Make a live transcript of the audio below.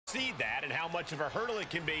See that and how much of a hurdle it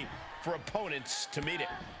can be for opponents to meet it.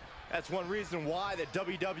 That's one reason why the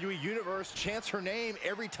WWE Universe chants her name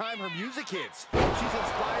every time her music hits. She's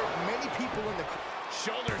inspired many people in the...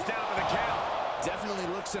 Shoulders down to the count.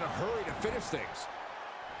 Definitely looks in a hurry to finish things.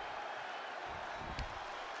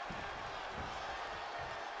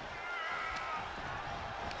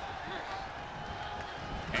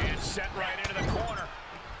 And set right into the corner.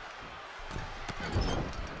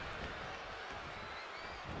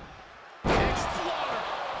 Exploder.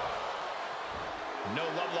 No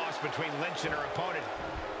love lost between Lynch and her opponent.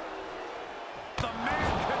 The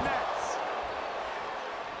man connects.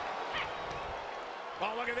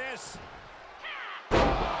 Oh, look at this.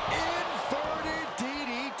 Inverted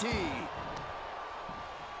DDT.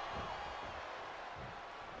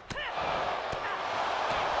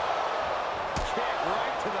 Kick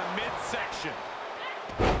right to the midsection.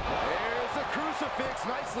 There's a crucifix.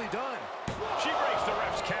 Nicely done. She breaks the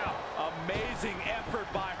ref's count. Amazing effort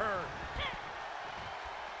by her.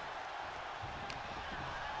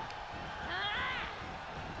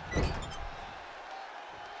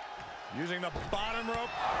 Using the bottom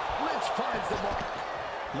rope. Lynch finds the mark.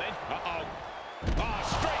 Lynch, uh-oh. Oh,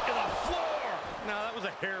 straight to the floor. Now, that was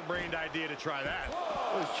a harebrained idea to try that.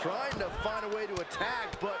 Was trying to find a way to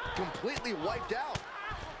attack, but completely wiped out.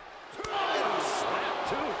 And a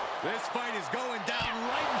slap, too. This fight is going down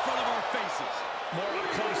right in front of our faces. More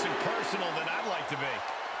up close and personal than I'd like to be.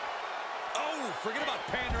 Oh, forget about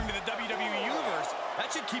pandering to the WWE Universe.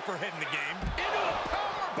 That should keep her head in the game. Into a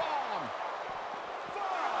powerbomb.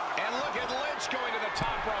 And look at Lynch going to the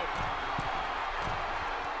top rope.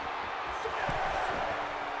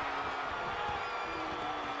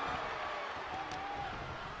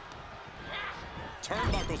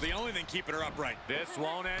 Turnbuckle's the only thing keeping her upright. This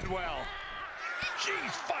won't end well.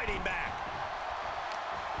 She's fighting back.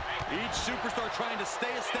 Each superstar trying to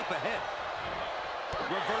stay a step ahead.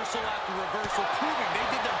 Reversal after reversal, proving they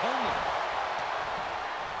did their homework.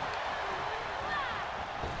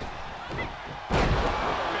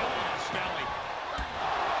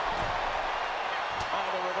 Oh,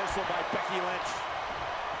 the reversal by Becky Lynch.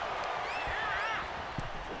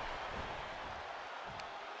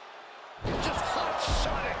 Just hot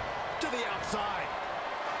shot it to the outside.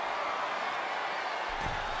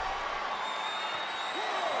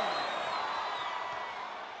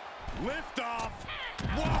 Lift off.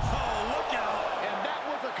 Whoa, look out. And that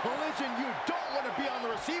was a collision you don't want to be on the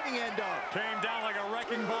receiving end of. Came down like a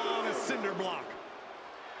wrecking ball on a cinder block.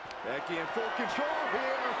 Becky in full control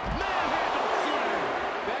here. Manhandle slam.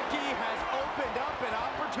 Becky has opened up an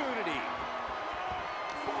opportunity.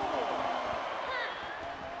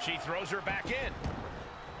 She throws her back in.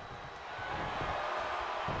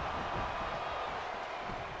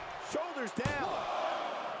 Shoulders down.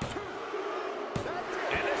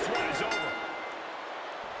 And this one is over.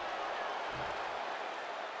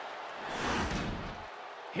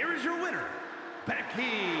 Here is your winner, Becky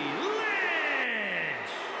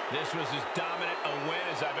Lynch. This was as dominant a win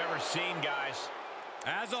as I've ever seen, guys.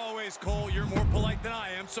 As always, Cole, you're more polite than I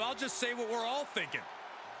am, so I'll just say what we're all thinking.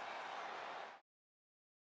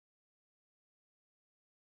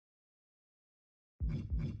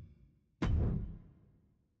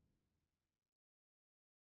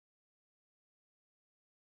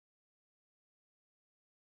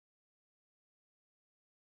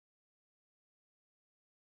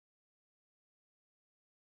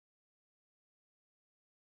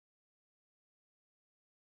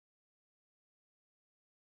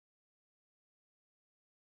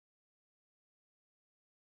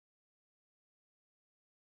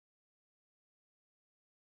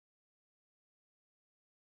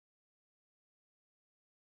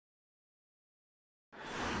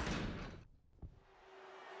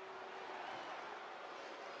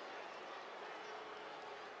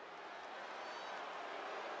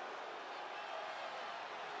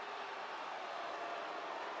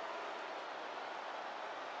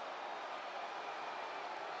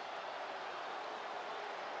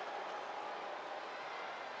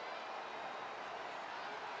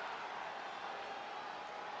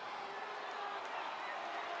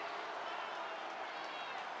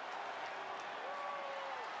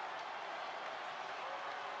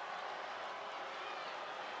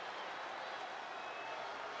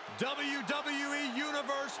 WWE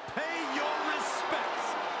Universe, pay your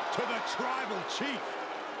respects to the Tribal Chief.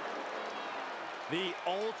 The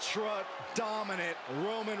ultra-dominant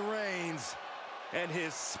Roman Reigns and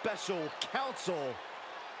his special counsel,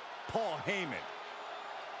 Paul Heyman.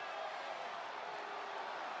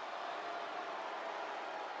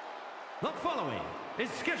 The following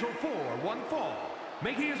is scheduled for one fall,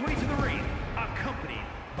 making his way to the ring, accompanied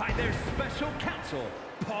by their special counsel,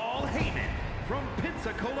 Paul Heyman, from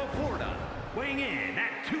Pensacola, Florida, weighing in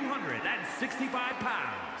at 265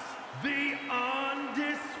 pounds, the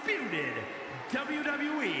undisputed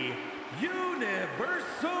WWE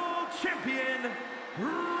Universal Champion,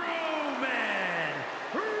 Roman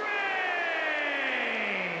Reigns!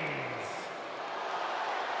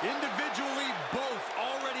 Individually, both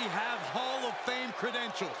already have Hall of Fame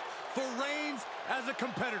credentials. For Reigns as a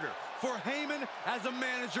competitor, for Heyman as a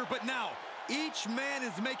manager, but now each man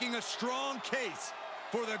is making a strong case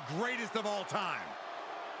for the greatest of all time.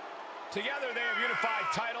 Together they have unified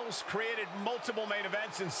titles, created multiple main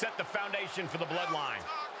events, and set the foundation for the bloodline.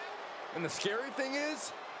 And the scary thing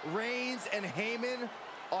is, Reigns and Heyman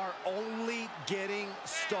are only getting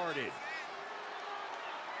started.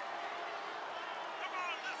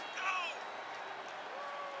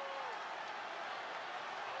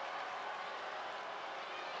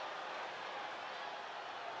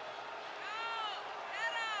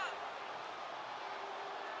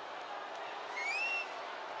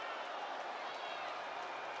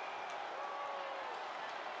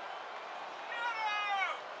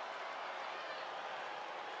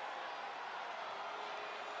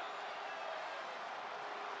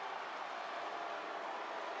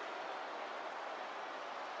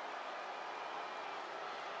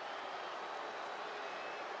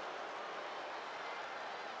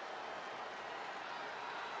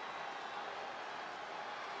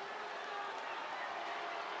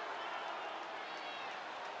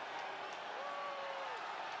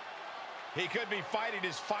 He could be fighting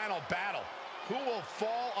his final battle. Who will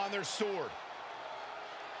fall on their sword?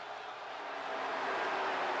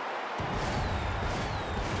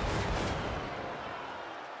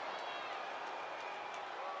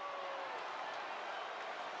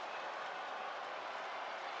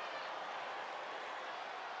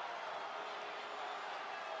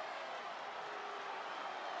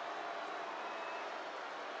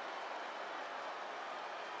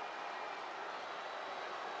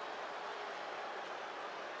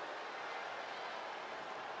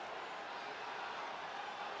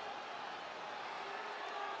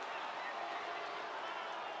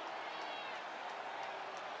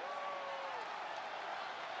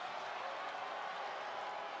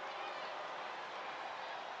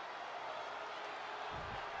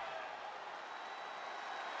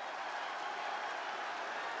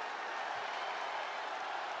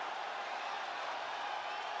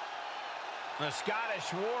 The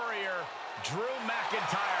Scottish Warrior, Drew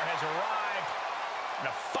McIntyre, has arrived, and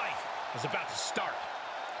a fight is about to start.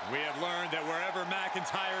 We have learned that wherever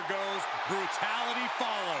McIntyre goes, brutality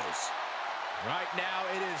follows. Right now,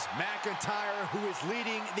 it is McIntyre who is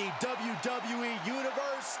leading the WWE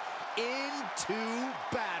Universe into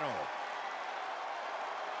battle.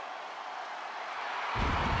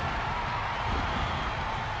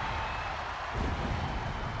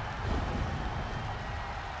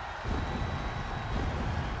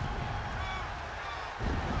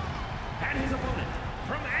 And his opponent,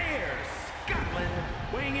 from Ayr, Scotland,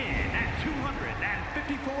 weighing in at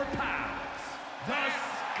 254 pounds, the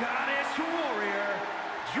Scottish Warrior,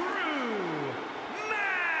 Drew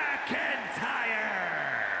McIntyre!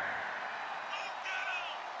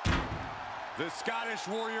 The Scottish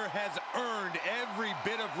Warrior has earned every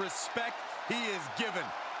bit of respect he is given.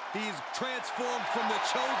 He's transformed from the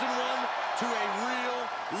chosen one to a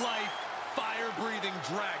real-life, fire-breathing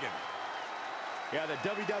dragon. Yeah, the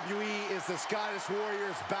WWE is the Scottish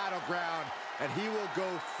Warrior's battleground, and he will go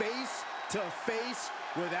face to face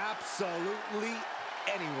with absolutely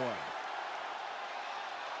anyone.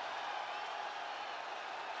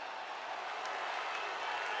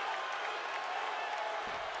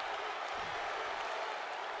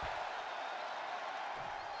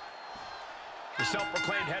 The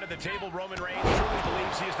self-proclaimed head of the table, Roman Reigns, truly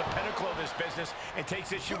believes he is the pinnacle of this business and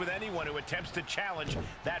takes issue with anyone who attempts to challenge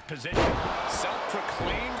that position.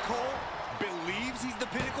 Self-proclaimed, Cole? Believes he's the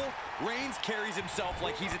pinnacle? Reigns carries himself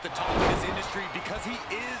like he's at the top of this industry because he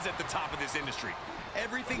is at the top of this industry.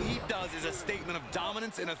 Everything he does is a statement of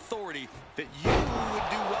dominance and authority that you would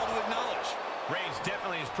do well to acknowledge. Reigns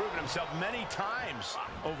definitely has proven himself many times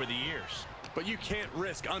over the years. But you can't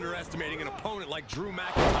risk underestimating an opponent like Drew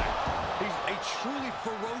McIntyre. He's a truly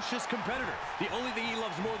ferocious competitor. The only thing he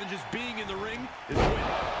loves more than just being in the ring is winning.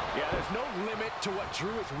 Yeah, there's no limit to what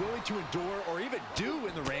Drew is willing to endure or even do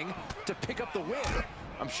in the ring to pick up the win.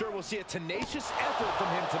 I'm sure we'll see a tenacious effort from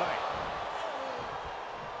him tonight.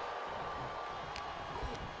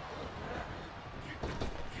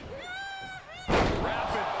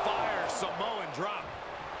 Rapid fire Samoan drop.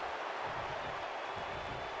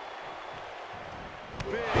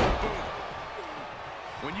 Big boot.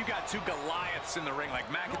 When you got two Goliaths in the ring like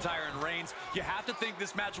McIntyre and Reigns, you have to think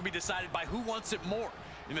this match will be decided by who wants it more.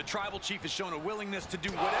 And the Tribal Chief has shown a willingness to do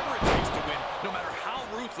whatever it takes to win, no matter how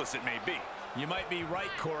ruthless it may be. You might be right,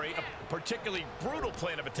 Corey. A particularly brutal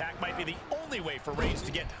plan of attack might be the only way for Reigns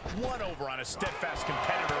to get one over on a steadfast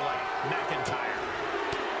competitor like McIntyre.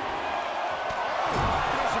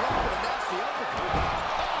 That's the uppercut.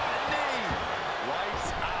 Oh, knee! Lights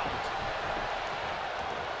out.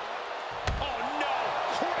 Oh, no!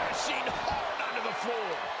 Crashing hard onto the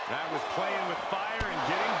floor. That was playing with fire and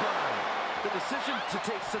getting burned. The decision to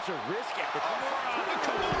take such a risk at the Kimura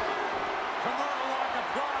lock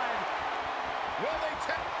applied. Will they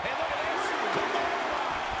take? Hey, look at this. Kimura!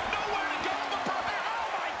 Nowhere to go but prepare.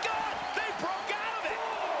 Oh, my God! They broke out of it!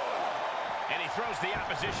 And he throws the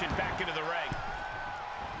opposition back into the ring.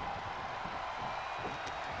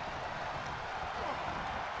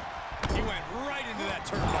 He went right into that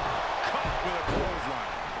turnbuckle. Caught with a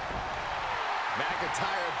clothesline.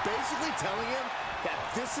 McIntyre basically telling him that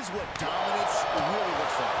this is what dominance really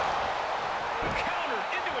looks like. Countered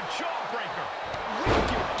into a jawbreaker.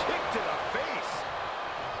 Wicked kick to the face.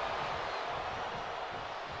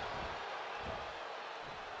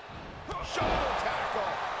 Shoulder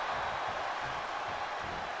tackle.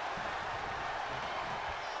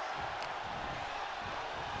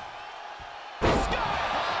 Sky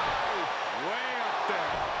high. Way up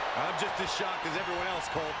there. I'm just as shocked as everyone else,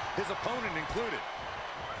 Cole, his opponent included.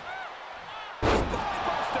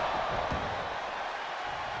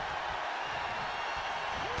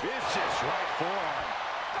 Vicious right forearm.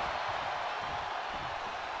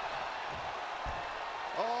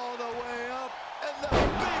 All the way up, and the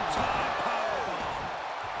Big time powerbomb.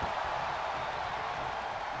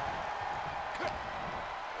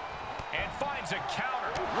 And finds a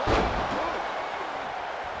counter.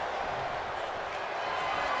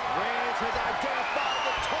 Reigns has identified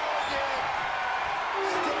the target.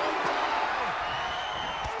 Still down.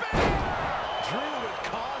 Drew with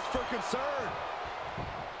cause for concern.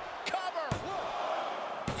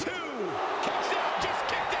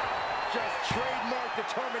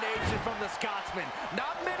 Determination from the Scotsman.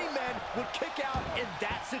 Not many men would kick out in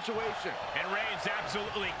that situation. And Reigns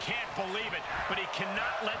absolutely can't believe it, but he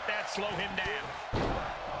cannot let that slow him down.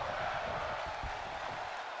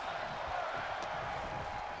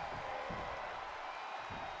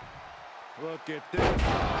 Look at this.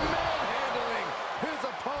 Manhandling his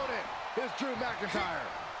opponent is Drew McIntyre.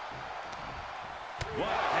 What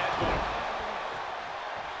a headbutt.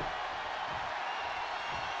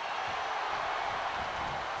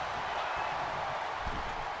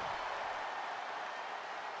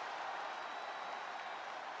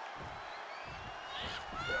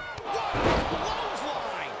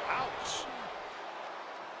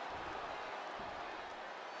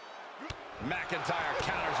 McIntyre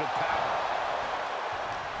counters with power.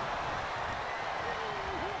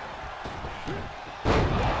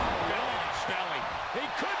 Snelling. He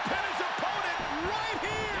could pin his opponent right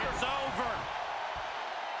here. It's over.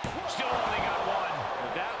 Still only got one.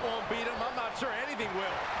 If that won't beat him, I'm not sure anything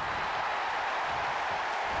will.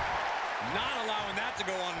 Not allowing that to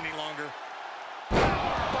go on any longer. On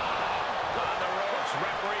the ropes,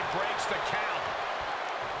 referee breaks the count.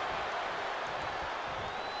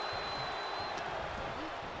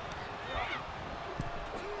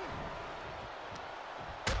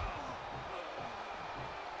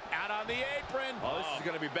 On the apron. Oh, this is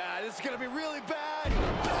going to be bad. This is going to be really bad.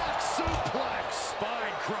 Back suplex.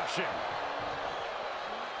 Spine crushing.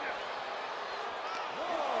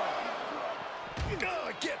 Oh,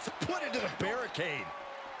 it gets put into the barricade.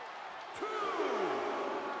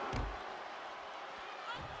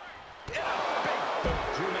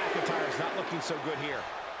 Drew McIntyre's not looking so good here.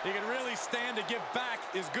 He can really stand to give back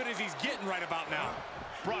as good as he's getting right about now.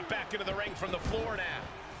 Brought back into the ring from the floor now.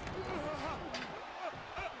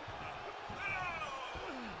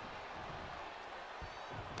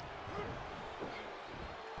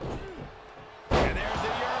 And there's the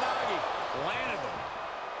Uranagi. Landed them.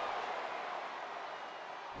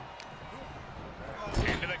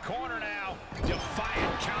 Into the corner now.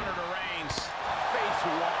 Defiant counter to Reigns. Face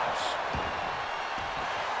wash.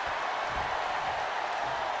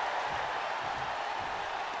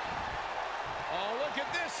 Oh, look at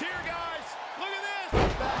this here, guys. Look at this.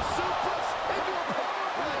 Back suplex into a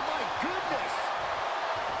powerbomb. Oh, my goodness.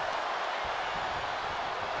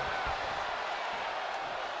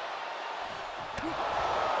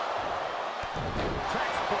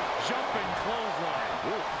 Textbook jumping clothesline.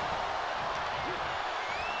 Oof.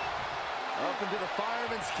 Up into the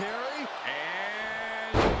fireman's carry. And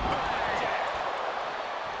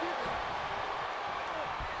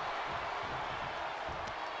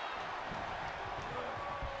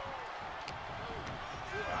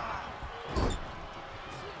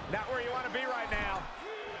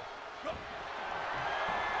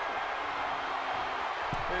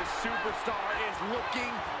superstar is looking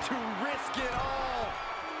to risk it all.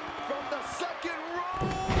 From the second row,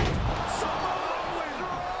 Samoa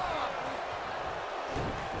drop.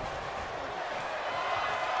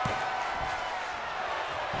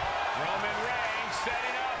 Roman Reigns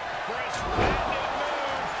setting up for a splendid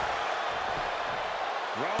move.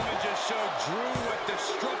 Roman just showed Drew what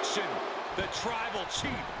destruction the tribal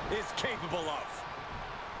chief is capable of.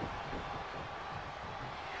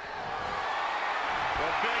 The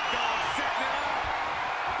big dog setting it up.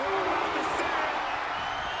 We're about to see it.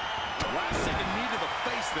 Last second knee to the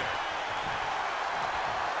face there.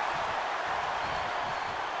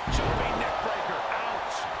 Jumping neckbreaker.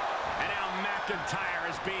 Ouch. And now McIntyre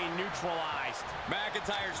is being neutralized.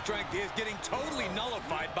 McIntyre's strength is getting totally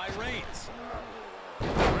nullified by Reigns.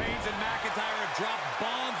 Reigns and McIntyre have dropped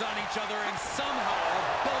bombs on each other and somehow are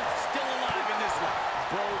both still alive in this one.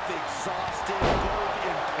 Both exhausted, both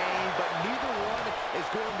in pain, but neither one is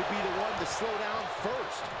going to be the one to slow down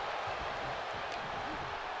first.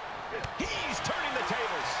 He's turning the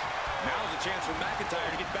tables. Now's a chance for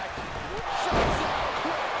McIntyre to get back. Shows out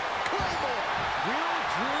quick. Claymore. Will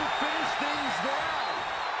Drew finish things now?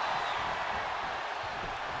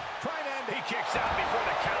 Trying to end it. He kicks out before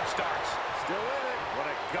the count starts. Still in it. What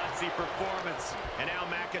a gutsy performance. And now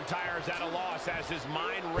McIntyre is at a loss as his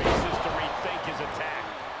mind races to rethink his attack.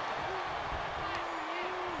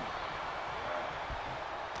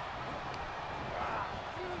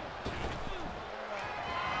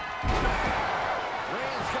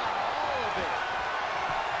 Reigns got all of it.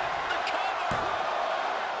 The cover!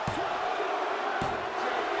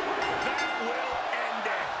 That will end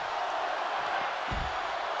it.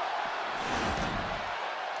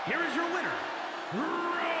 Here is your winner,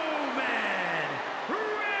 Roman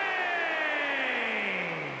Reigns!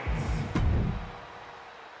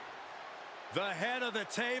 The head of the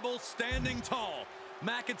table standing tall.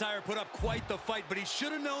 McIntyre put up quite the fight, but he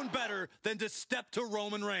should have known better than to step to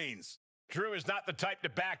Roman Reigns. Drew is not the type to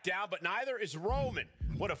back down, but neither is Roman.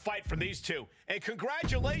 What a fight from these two. And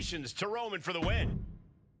congratulations to Roman for the win.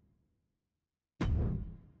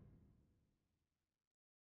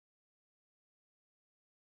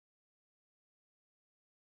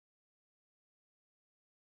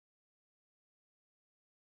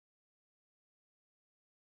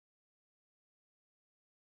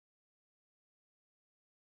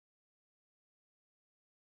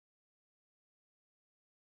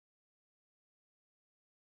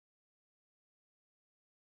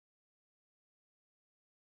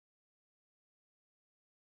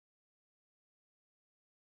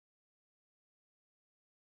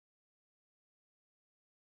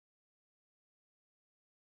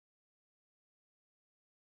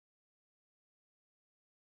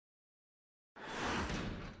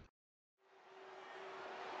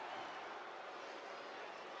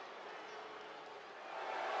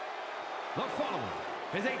 The following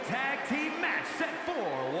is a tag team match set for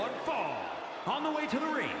one fall. On the way to the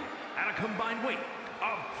ring, at a combined weight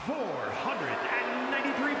of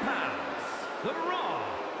 493 pounds, the Raw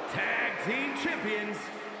Tag Team Champions,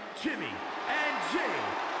 Jimmy and Jay,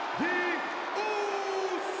 the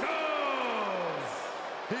Usos.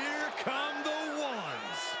 Here come the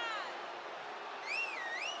ones.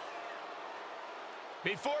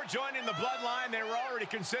 Before joining the Bloodline, they were already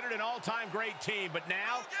considered an all-time great team, but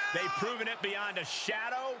now they've proven it beyond a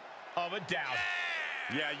shadow of a doubt.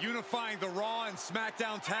 Yeah, unifying the Raw and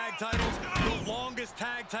SmackDown tag titles, the longest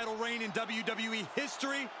tag title reign in WWE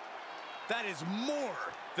history, that is more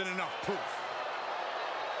than enough proof.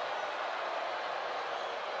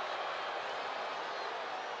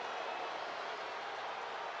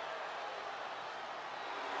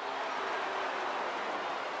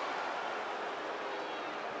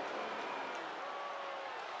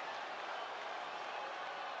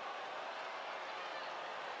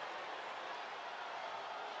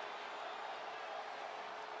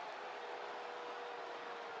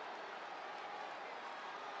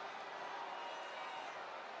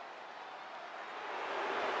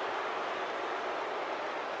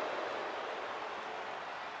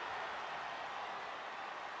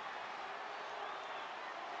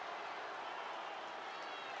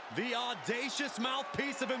 The audacious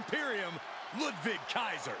mouthpiece of Imperium, Ludwig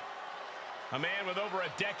Kaiser. A man with over a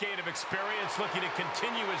decade of experience looking to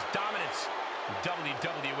continue his dominance in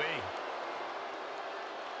WWE.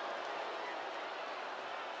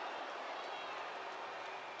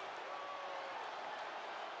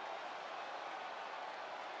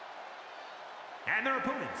 And their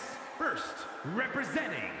opponents, first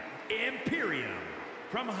representing Imperium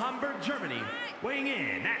from Hamburg, Germany, weighing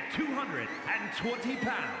in at 220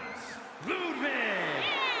 pounds, Ludwig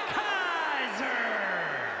Kaiser.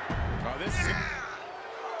 this is...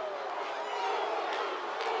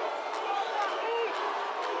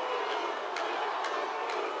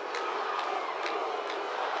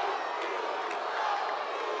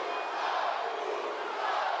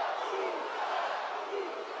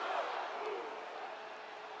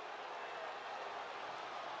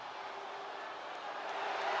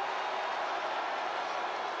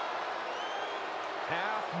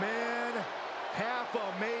 Half man, half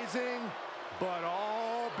amazing, but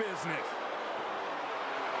all business.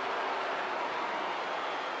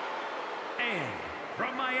 And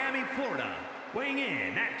from Miami, Florida, weighing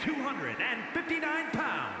in at 259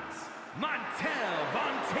 pounds, Montel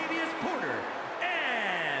Vontavious Porter,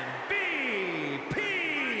 MVP.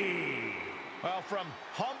 Well, from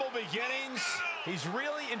humble beginnings, he's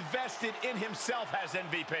really invested in himself as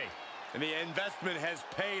MVP. And the investment has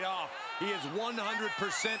paid off. He is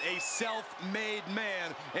 100% a self-made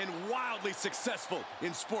man and wildly successful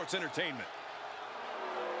in sports entertainment.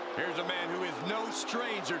 Here's a man who is no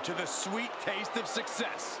stranger to the sweet taste of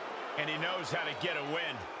success. And he knows how to get a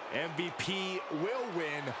win. MVP will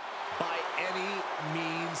win by any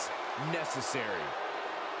means necessary.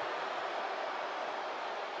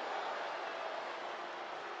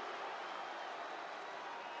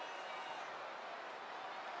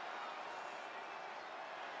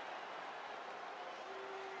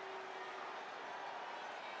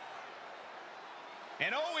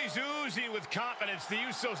 And always oozy with confidence, the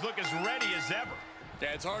Usos look as ready as ever.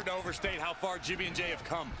 Yeah, it's hard to overstate how far Jimmy and Jay have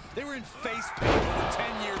come. They were in face paint over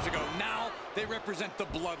 10 years ago. Now they represent the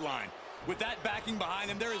bloodline. With that backing behind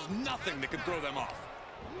them, there is nothing that can throw them off.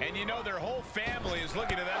 And you know their whole family is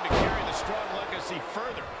looking to them to carry the strong legacy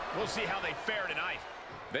further. We'll see how they fare tonight.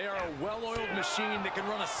 They are a well-oiled machine that can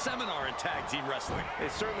run a seminar in tag team wrestling. They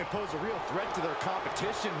certainly pose a real threat to their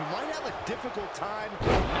competition, who might have a difficult time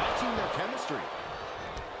matching their chemistry.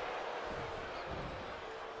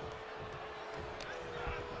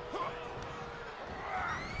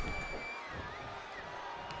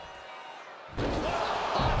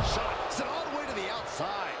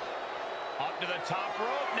 Up to the top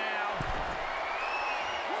rope now.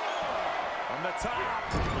 On the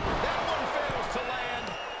top. That one fails to land.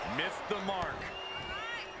 Missed the mark.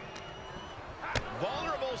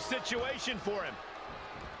 Vulnerable situation for him.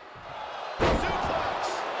 Suplex.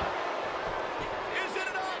 Is it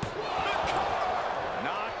enough? The cover.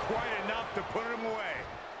 Not quite enough to put him away.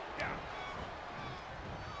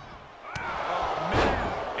 Oh, man.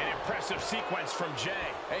 An impressive sequence from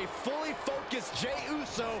Jay. A fully focused Jey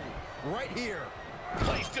Uso right here.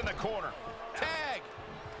 Placed in the corner. Tag.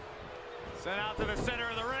 Sent out to the center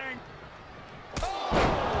of the ring. Oh,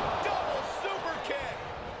 double super kick.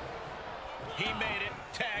 He made it.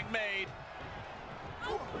 Tag made.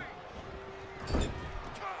 Oh, and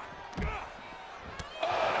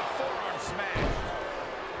a forearm smash.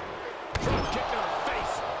 Drop kick to the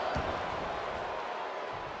face.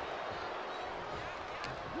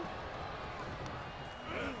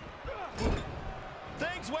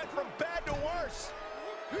 Things went from bad to worse.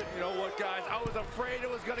 You know what, guys? I was afraid it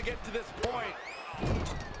was going to get to this point.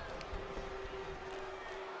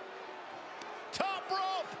 Top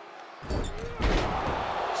rope.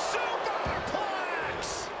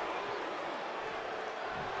 Superplex.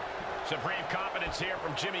 Supreme confidence here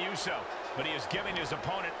from Jimmy Uso, but he is giving his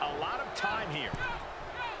opponent a lot of time here.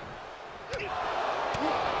 Jarring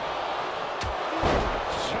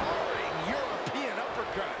European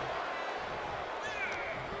uppercut.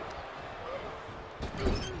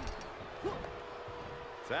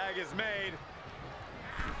 Tag is made.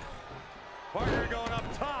 Parker going up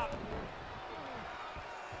top.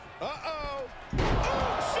 Uh-oh.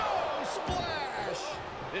 Uso splash.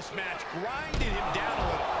 This match grinded him down a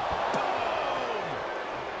little. Boom.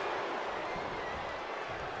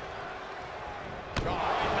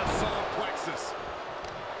 Right in the solar plexus.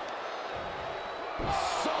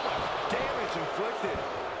 So much damage inflicted.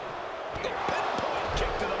 The pinpoint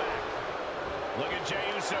kick to the back. Look at Jey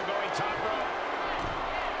Uso going top rope.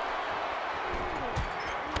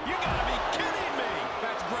 You gotta be kidding me.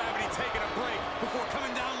 That's gravity taking a break before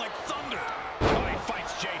coming down like thunder. Oh, he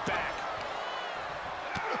fights Jey back.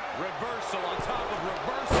 Reversal on top of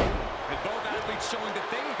reversal. And both athletes showing that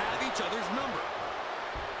they have each other's number.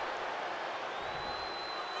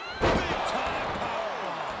 Big time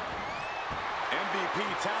powerbomb. MVP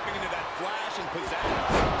tapping into that flash and pizzazz.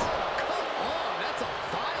 Come on, that's a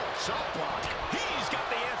vile shot block. He's got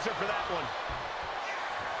the answer for that one.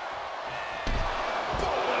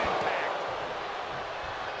 Boom, impact.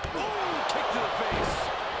 Ooh, kick to the face.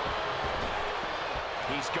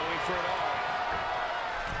 He's going for it all.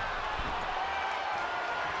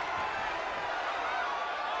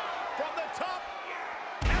 From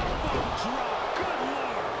drop. Good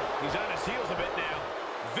Lord. He's on his heels a bit now.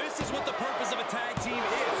 This is what the purpose of a tag team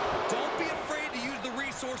is. Don't be afraid to use the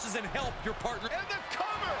resources and help your partner. And the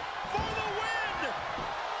cover for the win!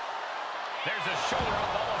 There's a shoulder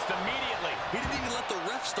up almost immediately. He didn't even let the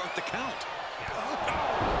ref start the count. Oh,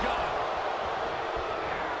 God.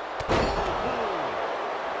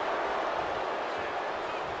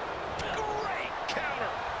 Great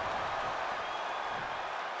counter.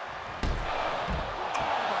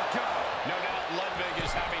 Oh, my God. No doubt Ludwig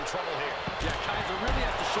is having trouble here. Yeah, Kaiser really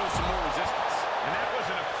has to show some more resistance. And that was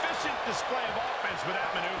an efficient display of offense with that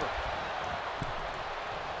maneuver.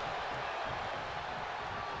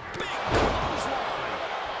 Big clothesline.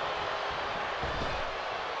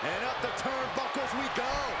 And up the turnbuckles we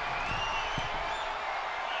go.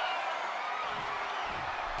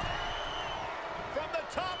 From the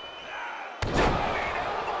top. Diving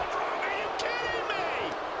elbow drop. Are you kidding me?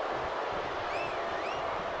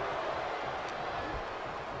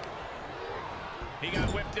 He got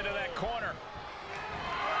whipped into that corner.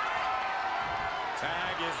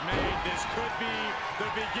 Tag is made. This could be the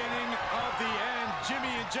beginning of the end.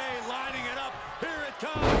 Jimmy and Jay lining it up. Here it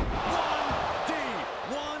comes. 1D.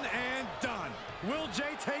 One and done. Will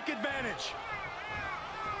Jay take advantage?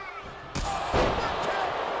 Oh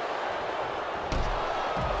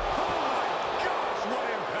my gosh, what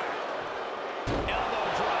impact. Elbow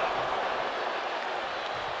drop.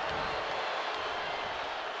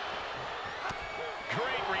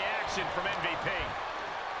 Great reaction from MVP.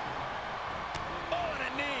 Oh, and a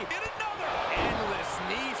knee. And another. Endless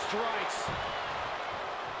knee strikes.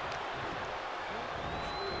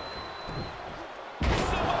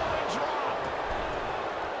 Samoan drop.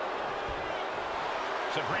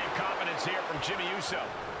 Supreme confidence here from Jimmy Uso,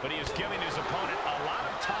 but he is giving his opponent a lot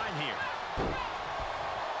of time here.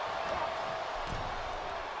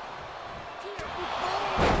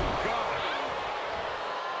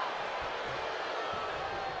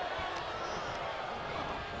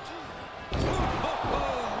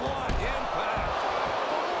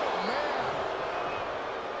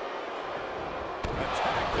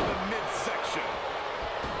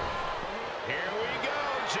 Here we go.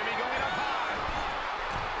 Jimmy going up high.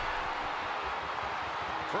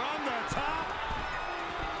 From the top.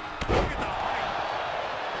 Look at the height.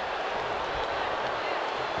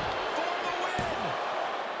 For the win.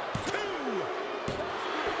 2.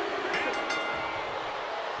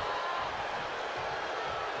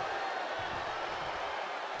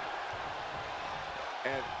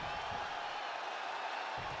 And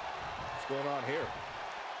what's going on here?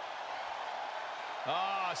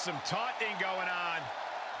 Ah, some taunting going on.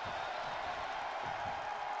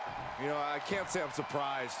 You know, I can't say I'm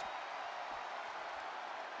surprised.